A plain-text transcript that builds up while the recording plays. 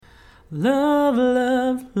Love,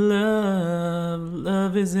 love, love,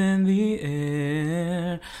 love is in the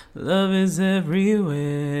air. Love is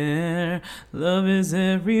everywhere. Love is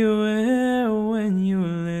everywhere when you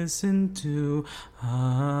listen to Hard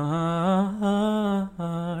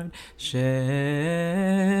Shell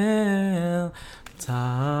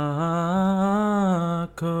Taco.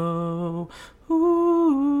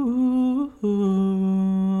 Ooh.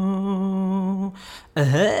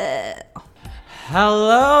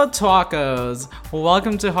 Hello, tacos.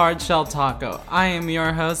 Welcome to Hard Shell Taco. I am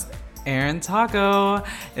your host, Aaron Taco.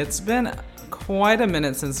 It's been quite a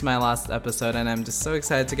minute since my last episode, and I'm just so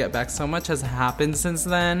excited to get back. So much has happened since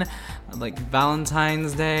then, like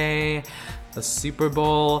Valentine's Day, the Super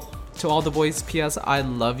Bowl, To All the Boys PS I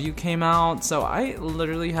Love You came out. So I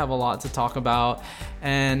literally have a lot to talk about,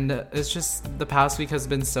 and it's just the past week has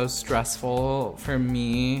been so stressful for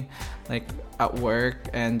me, like at work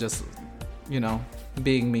and just, you know,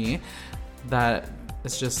 being me, that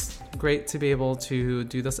it's just great to be able to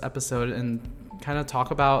do this episode and kind of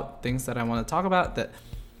talk about things that I want to talk about that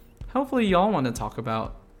hopefully y'all want to talk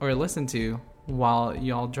about or listen to while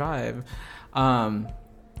y'all drive. So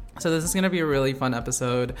this is going to be a really fun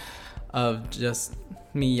episode of just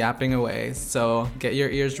me yapping away. So get your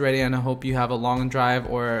ears ready, and I hope you have a long drive,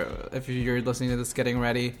 or if you're listening to this getting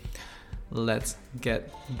ready, let's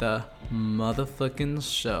get the motherfucking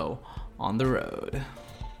show on the road.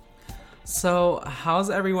 So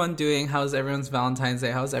how's everyone doing? How's everyone's Valentine's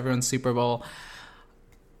Day? How's everyone's Super Bowl?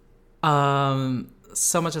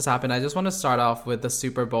 So much has happened. I just want to start off with the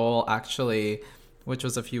Super Bowl, actually, which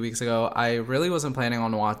was a few weeks ago. I really wasn't planning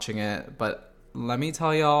on watching it, but let me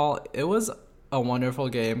tell y'all, it was a wonderful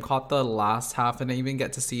game. Caught the last half, and I even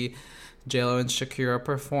get to see J-Lo and Shakira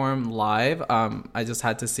perform live. I just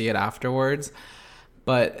had to see it afterwards,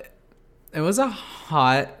 but it was a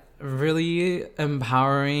hot, really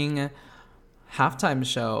empowering halftime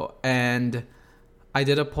show, and I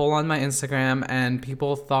did a poll on my Instagram, and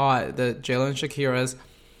people thought that J-Lo and Shakira's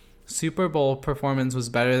Super Bowl performance was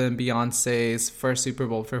better than Beyonce's first Super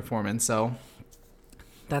Bowl performance. So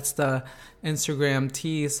that's the Instagram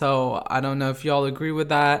tea. So I don't know if y'all agree with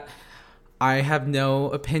that. I have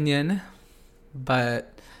no opinion,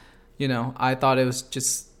 but you know, I thought it was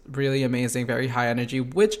just really amazing, very high energy,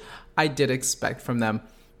 which I did expect from them.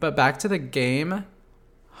 But back to the game,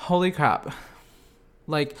 holy crap.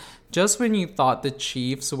 Like, just when you thought the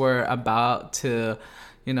Chiefs were about to,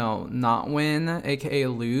 you know, not win, aka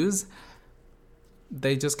lose,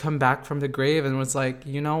 they just come back from the grave and was like,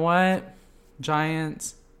 you know what?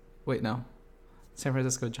 Giants. Wait, no. San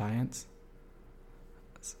Francisco Giants.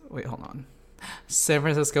 Wait, hold on. San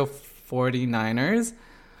Francisco 49ers.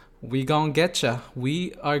 We gonna get you.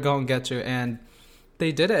 We are gonna get you. And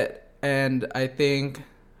they did it. And I think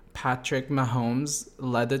Patrick Mahomes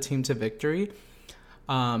led the team to victory.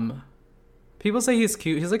 People say he's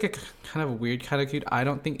cute. He's like a kind of weird kind of cute. I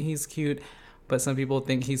don't think he's cute, but some people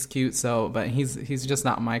think he's cute. So, but he's just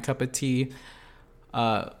not my cup of tea.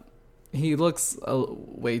 He looks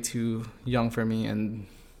way too young for me and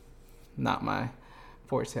not my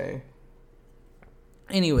forte.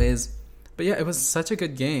 Anyways, but yeah, it was such a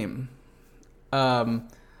good game. Let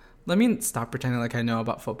me stop pretending like I know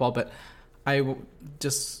about football, but I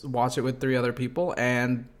just watched it with 3 other people,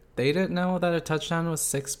 and they didn't know that a touchdown was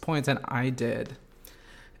 6 points, and I did.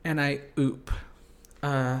 And I oop.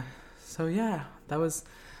 So yeah, that was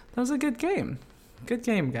a good game. Good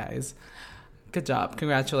game, guys. Good job.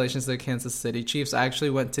 Congratulations to the Kansas City Chiefs. I actually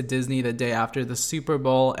went to Disney the day after the Super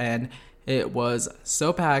Bowl, and it was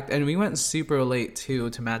so packed. And we went super late, too,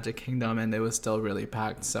 to Magic Kingdom, and it was still really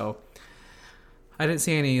packed. So I didn't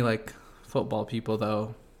see any, like, football people,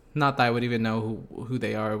 though. Not that I would even know who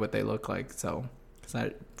they are or what they look like. So, because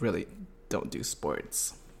I really don't do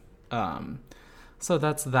sports. So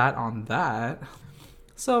that's that on that.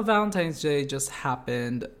 So Valentine's Day just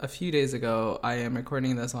happened a few days ago. I am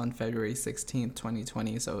recording this on February 16th,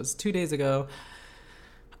 2020. So it was 2 days ago.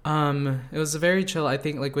 It was very chill. I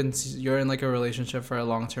think like when you're in like a relationship, for a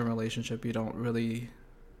long-term relationship, you don't really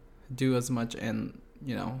do as much, and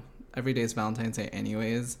you know, every day is Valentine's Day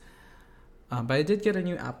anyways. But I did get a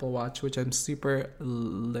new Apple Watch, which I'm super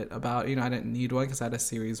lit about. You know, I didn't need one because I had a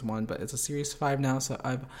Series 1, but it's a Series 5 now, so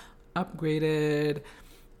I've upgraded.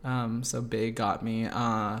 So Bae got me.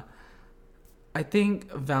 I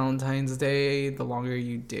think Valentine's Day, the longer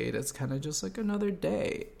you date, it's kind of just like another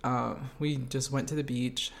day. We just went to the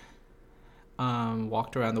beach,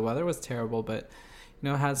 walked around. The weather was terrible, but, you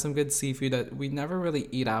know, had some good seafood. That we never really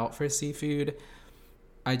eat out for seafood.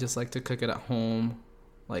 I just like to cook it at home,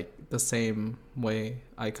 like the same way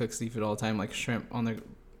I cook seafood all the time, like shrimp on the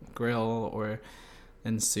grill or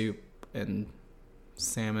in soup. and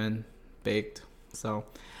salmon baked. So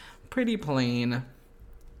pretty plain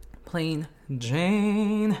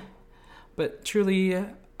Jane. But truly,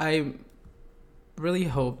 I really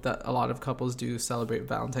hope that a lot of couples do celebrate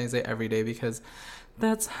Valentine's Day every day, because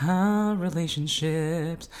that's how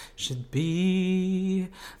relationships should be.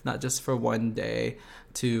 Not just for one day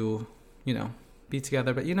to, be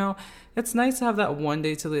together, but it's nice to have that one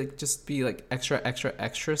day to like just be like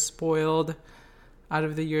extra spoiled out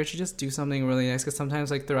of the year, to just do something really nice. Because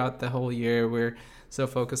sometimes like throughout the whole year we're so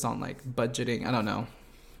focused on like budgeting. I don't know,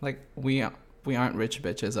 like we aren't rich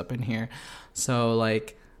bitches up in here, so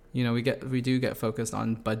like we do get focused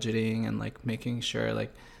on budgeting and like making sure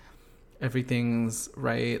like everything's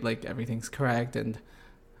right, like everything's correct, and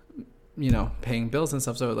paying bills and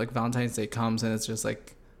stuff. So like Valentine's Day comes and it's just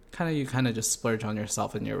like you kind of just splurge on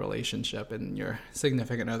yourself and your relationship and your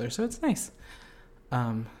significant other. So it's nice.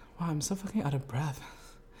 Wow, I'm so fucking out of breath.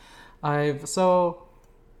 I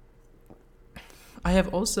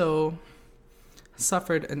have also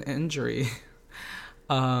suffered an injury.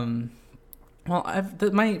 My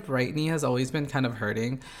right knee has always been kind of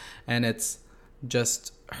hurting, and it's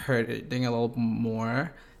just hurting a little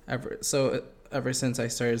more ever since I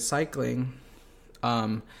started cycling.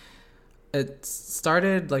 It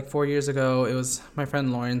started like 4 years ago. It was my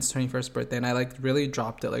friend Lauren's 21st birthday, and I like really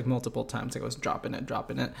dropped it like multiple times. Like I was dropping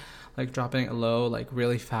it, like dropping it low, like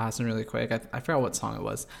really fast and really quick. I forgot what song it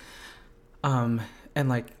was. And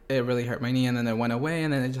like it really hurt my knee, and then it went away,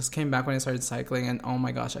 and then it just came back when I started cycling, and oh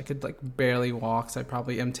my gosh, I could like barely walk. So I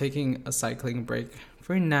probably am taking a cycling break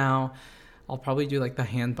for now. I'll probably do like the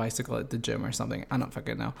hand bicycle at the gym or something. I don't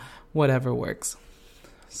fucking know. Whatever works.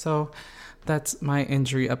 So that's my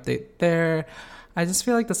injury update there. I just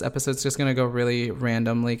feel like this episode's just gonna go really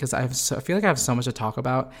randomly, because I feel like I have so much to talk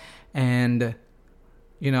about, and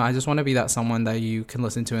I just want to be that someone that you can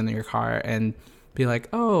listen to in your car and be like,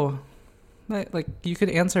 oh, like you could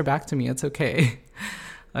answer back to me. It's okay,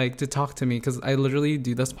 like to talk to me, because I literally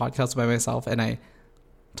do this podcast by myself and I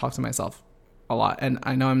talk to myself a lot. And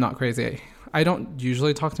I know I'm not crazy. I don't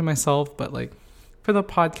usually talk to myself, but like for the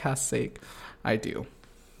podcast's sake, I do.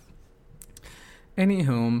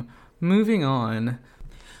 Anywho, moving on.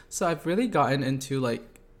 So I've really gotten into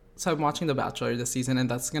so I'm watching The Bachelor this season,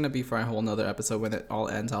 and that's going to be for a whole nother episode. When it all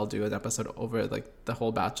ends, I'll do an episode over like the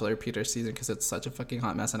whole Bachelor Peter season, because it's such a fucking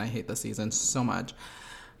hot mess and I hate the season so much.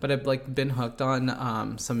 But I've like been hooked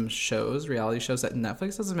on some reality shows that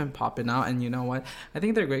Netflix has been popping out, and you know what? I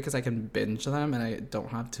think they're great because I can binge them and I don't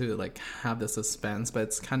have to like have the suspense. But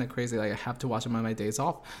it's kind of crazy, like I have to watch them on my days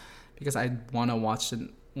off because I want to watch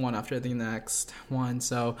one after the next one.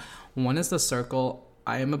 So one is The Circle.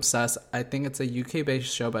 I am obsessed. I think it's a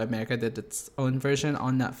UK-based show, but America did its own version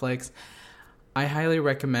on Netflix. I highly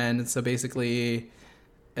recommend. So basically,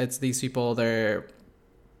 it's these people, they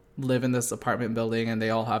live in this apartment building, and they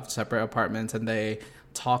all have separate apartments, and they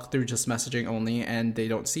talk through just messaging only, and they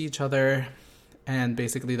don't see each other. And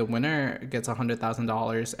basically, the winner gets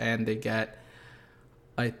 $100,000, and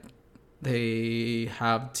they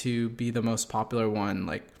have to be the most popular one,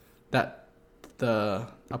 like that the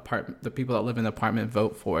people that live in the apartment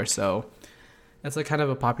vote for. So it's like kind of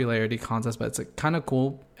a popularity contest, but it's like kind of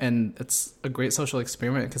cool, and it's a great social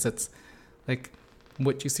experiment, because it's like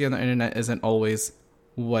what you see on the internet isn't always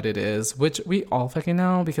what it is, which we all fucking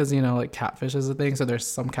know, because like catfish is a thing. So there's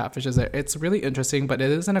some catfishes there. It's really interesting, but it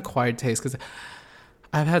is an acquired taste, because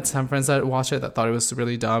I've had some friends that watch it that thought it was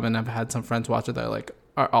really dumb, and I've had some friends watch it that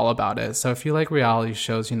are all about it. So if you like reality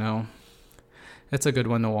shows, it's a good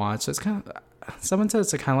one to watch. It's kind of, someone said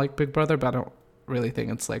it's kind of like Big Brother, but I don't really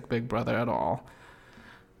think it's like Big Brother at all.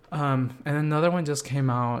 And another one just came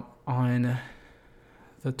out on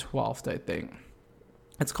the 12th, I think.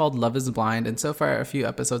 It's called Love is Blind, and so far a few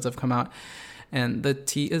episodes have come out, and the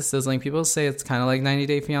tea is sizzling. People say it's kind of like 90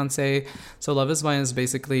 Day Fiancé. So Love is Blind is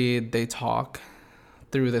basically they talk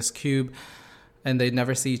through this cube, and they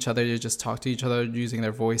never see each other. They just talk to each other using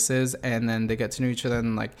their voices, and then they get to know each other,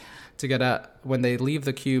 and when they leave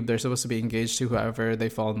the cube, they're supposed to be engaged to whoever they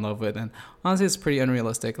fall in love with. And honestly, it's pretty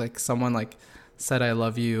unrealistic. Like someone said I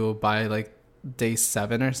love you by day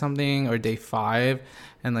 7 or something, or day 5,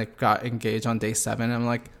 and got engaged on day 7. I'm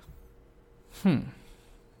like, the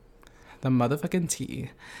motherfucking tea.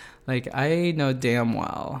 I know damn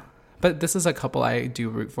well. But this is a couple I do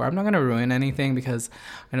root for. I'm not going to ruin anything, because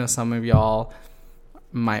I know some of y'all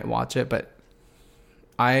might watch it, but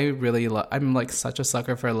I really I'm such a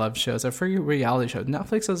sucker for love shows or for reality shows.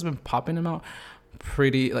 Netflix has been popping them out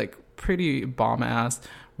pretty bomb ass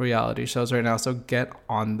reality shows right now, so get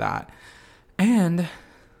on that. And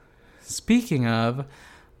speaking of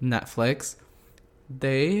Netflix,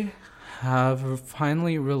 they have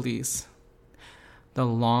finally released the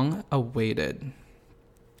long awaited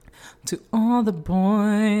To All the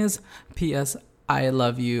Boys, P.S. I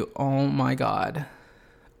Love You. Oh my god.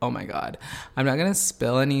 I'm not gonna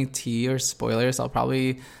spill any tea or spoilers. I'll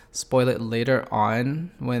probably spoil it later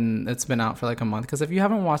on when it's been out for like a month, because if you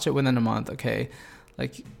haven't watched it within a month, okay,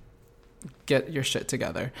 like, get your shit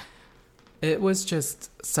together. It was just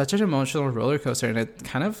such an emotional roller coaster, and it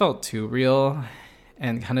kind of felt too real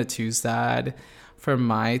and kind of too sad for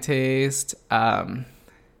my taste.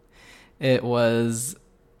 It was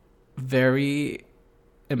very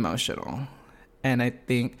emotional, and I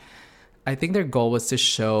think their goal was to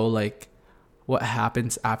show like what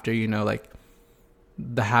happens after, you know, like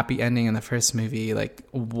the happy ending in the first movie, like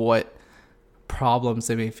what problems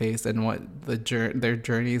they may face and what their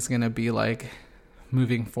journey is gonna be like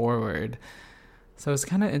moving forward. So it's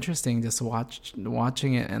kind of interesting just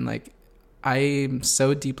watching it, and like I'm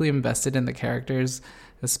so deeply invested in the characters,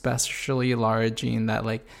 especially Lara Jean, that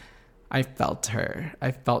like I felt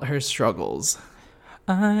her struggles.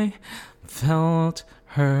 I felt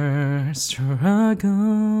her struggles.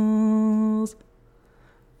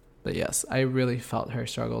 But yes, I really felt her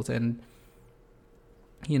struggles, and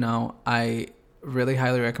you know, I really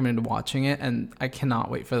highly recommend watching it, and I cannot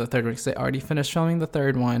wait for the third one because they already finished filming the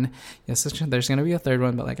third one. Yes, there's gonna be a third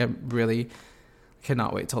one, but like I really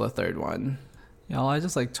cannot wait till the third one. Y'all, I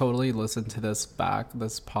just like totally listened to this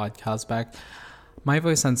podcast back. My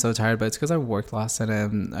voice sounds so tired, but it's because I worked last night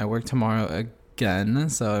and I work tomorrow again,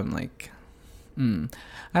 so I'm like, I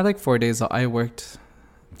had like 4 days. I worked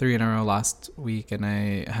 3 in a row last week, and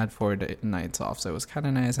I had 4 nights off, so it was kind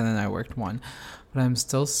of nice. And then I worked 1, but I'm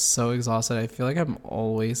still so exhausted. I feel like I'm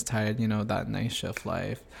always tired, you know, that night shift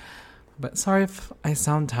life. But sorry if I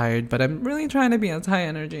sound tired, but I'm really trying to be as high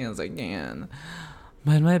energy as I can.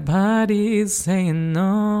 But my body's saying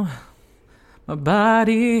no. My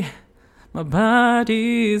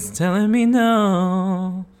body's telling me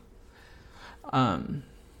no.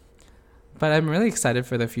 But I'm really excited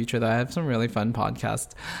for the future, though. I have some really fun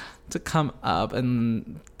podcasts to come up,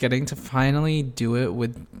 and getting to finally do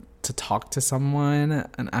it to talk to someone,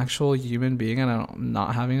 an actual human being, and I'm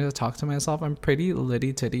not having to talk to myself. I'm pretty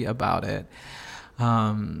litty-titty about it.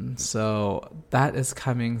 So that is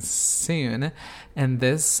coming soon. And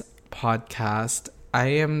this podcast, I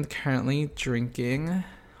am currently drinking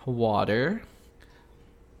water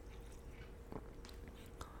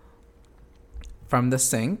from the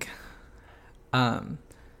sink,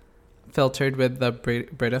 filtered with the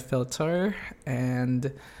Brita filter,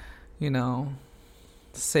 and you know,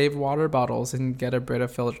 save water bottles and get a Brita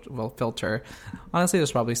filter. Honestly,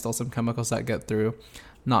 there's probably still some chemicals that get through,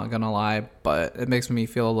 not gonna lie, but it makes me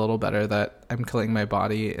feel a little better that I'm killing my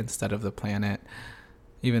body instead of the planet,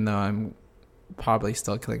 even though I'm probably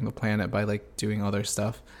still killing the planet by like doing other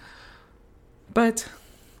stuff. But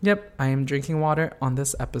yep, I am drinking water on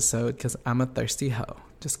this episode because I'm a thirsty hoe.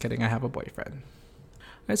 Just kidding, I have a boyfriend.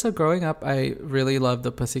 Alright, so growing up, I really loved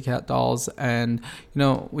the Pussycat Dolls, and you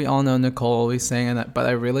know, we all know Nicole always sang that, but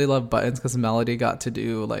I really love Buttons because Melody got to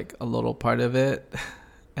do like a little part of it,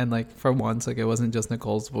 and like for once, like it wasn't just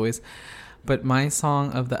Nicole's voice. But my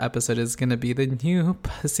song of the episode is gonna be the new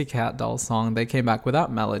Pussycat Dolls song. They came back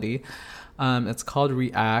without Melody. It's called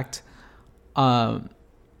React.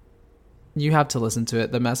 You have to listen to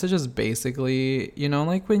it. The message is basically, you know,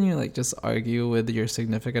 like when you like just argue with your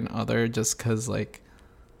significant other just because like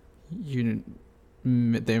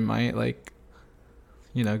they might like,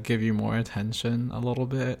 you know, give you more attention a little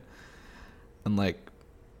bit, and like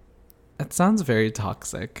it sounds very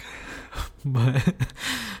toxic, but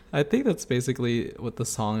I think that's basically what the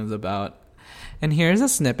song is about. And here's a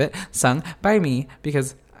snippet sung by me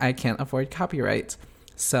because I can't afford copyright,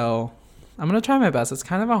 so I'm going to try my best. It's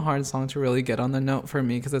kind of a hard song to really get on the note for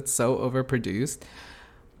me because it's so overproduced.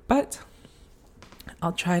 But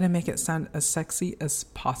I'll try to make it sound as sexy as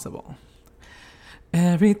possible.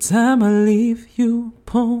 Every time I leave, you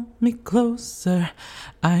pull me closer.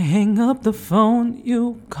 I hang up the phone,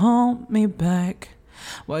 you call me back.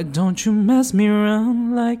 Why don't you mess me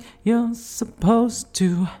around like you're supposed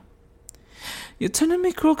to? You're turning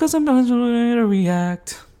me cruel because I'm not ready to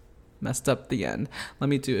react. Messed up the end. Let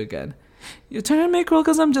me do it again. You're turning me cruel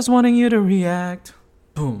because I'm just wanting you to react.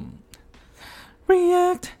 Boom.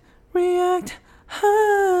 React.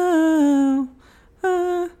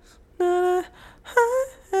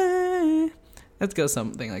 Let's go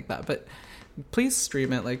something like that. But please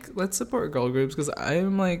stream it. Like, let's support girl groups because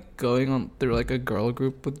I'm like going on through like a girl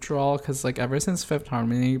group withdrawal because like ever since Fifth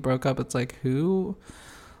Harmony broke up, it's like who?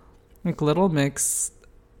 Like Little Mix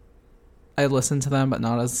I listen to them, but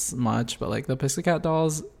not as much. But like the Pussycat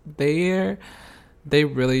Dolls, they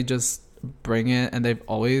really just bring it, and they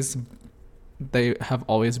have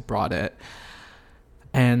always brought it.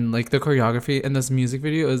 And like the choreography in this music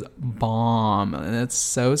video is bomb, and it's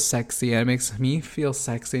so sexy, and it makes me feel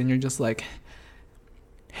sexy, and you're just like,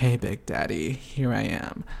 hey Big Daddy, here I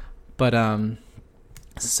am. But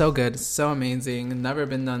so good, so amazing, never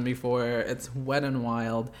been done before. It's Wet and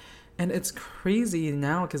Wild, and it's crazy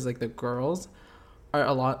now because like the girls are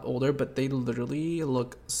a lot older, but they literally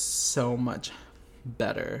look so much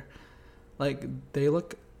better. Like they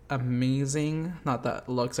look amazing. Not that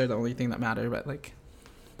looks are the only thing that matter, but like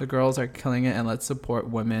the girls are killing it. And let's support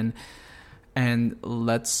women, and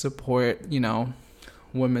let's support, you know,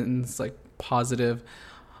 women's like positive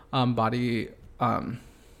body.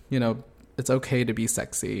 You know, it's okay to be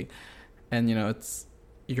sexy, and you know, it's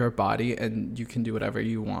your body, and you can do whatever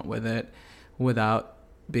you want with it without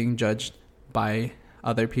being judged by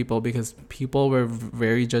other people, because people were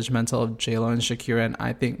very judgmental of J-Lo and Shakira, and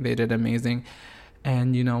I think they did amazing.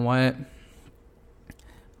 And you know what?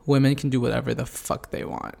 Women can do whatever the fuck they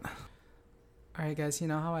want. Alright guys, you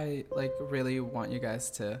know how I like really want you guys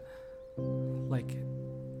to like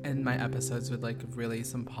end my episodes with like really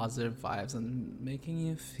some positive vibes and making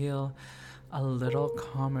you feel a little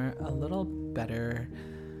calmer, a little better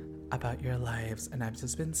about your lives. And I've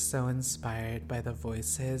just been so inspired by the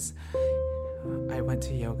voices. I went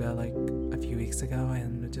to yoga like a few weeks ago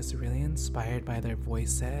and just really inspired by their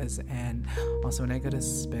voices. And also when I go to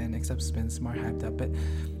spin, except spin's more hyped up, but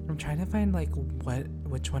I'm trying to find like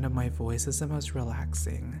which one of my voices is the most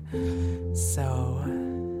relaxing. So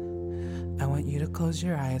I want you to close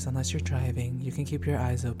your eyes unless you're driving. You can keep your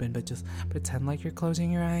eyes open, but just pretend like you're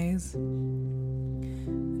closing your eyes.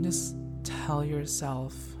 And just tell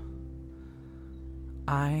yourself,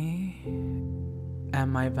 I am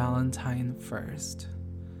my Valentine first.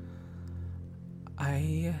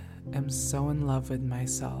 I am so in love with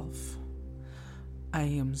myself. I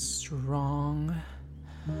am strong.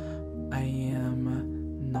 I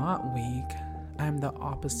am not weak. I am the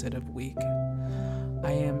opposite of weak.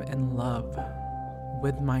 I am in love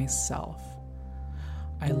with myself.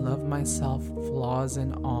 I love myself, flaws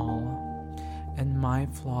and all, and my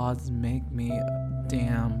flaws make me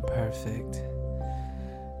damn perfect.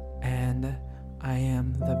 And I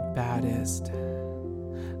am the baddest.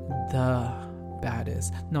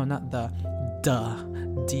 No, not the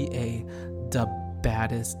D-A, the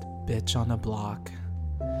baddest bitch on the block.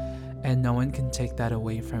 And no one can take that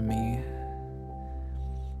away from me.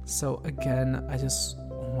 So again, I just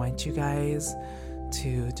want you guys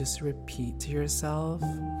to just repeat to yourself,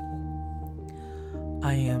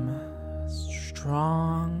 I am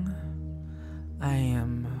strong, I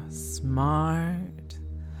am smart,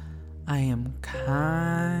 I am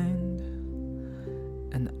kind,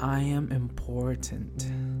 and I am important.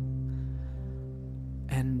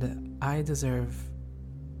 And I deserve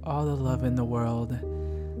all the love in the world,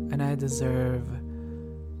 and I deserve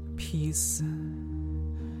peace.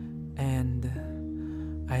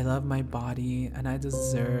 And I love my body, and I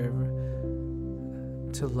deserve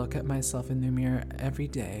to look at myself in the mirror every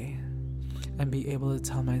day and be able to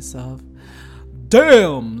tell myself,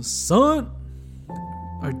 damn, son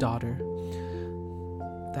or daughter,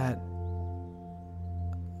 that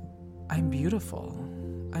I'm beautiful.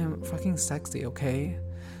 I'm fucking sexy, okay?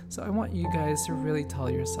 So I want you guys to really tell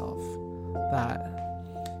yourself that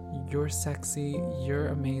you're sexy, you're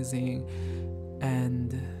amazing,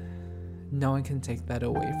 and no one can take that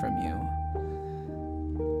away from you.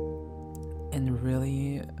 And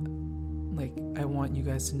really, like, I want you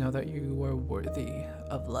guys to know that you are worthy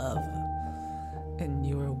of love, and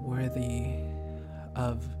you are worthy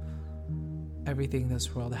of everything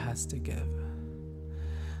this world has to give.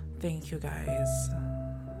 Thank you guys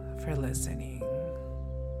for listening.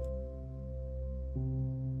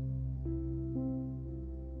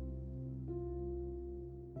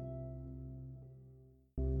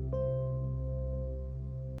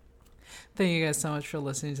 Thank you guys so much for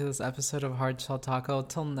listening to this episode of Hard Shell Taco.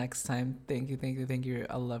 Till next time, thank you.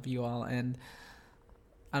 I love you all, and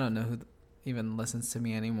I don't know who even listens to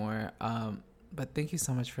me anymore. But thank you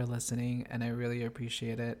so much for listening, and I really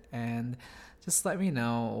appreciate it. And just let me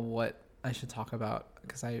know what I should talk about,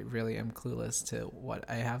 because I really am clueless to what.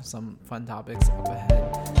 I have some fun topics up ahead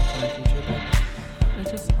in the future, but it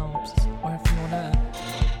just helps. Or if you want to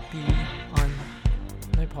be on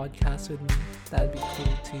my podcast with me, that'd be cool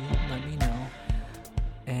too. Let me know.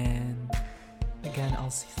 And again,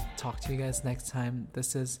 I'll talk to you guys next time.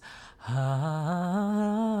 This is Hard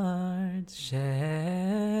Shell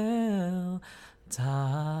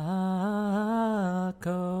taco.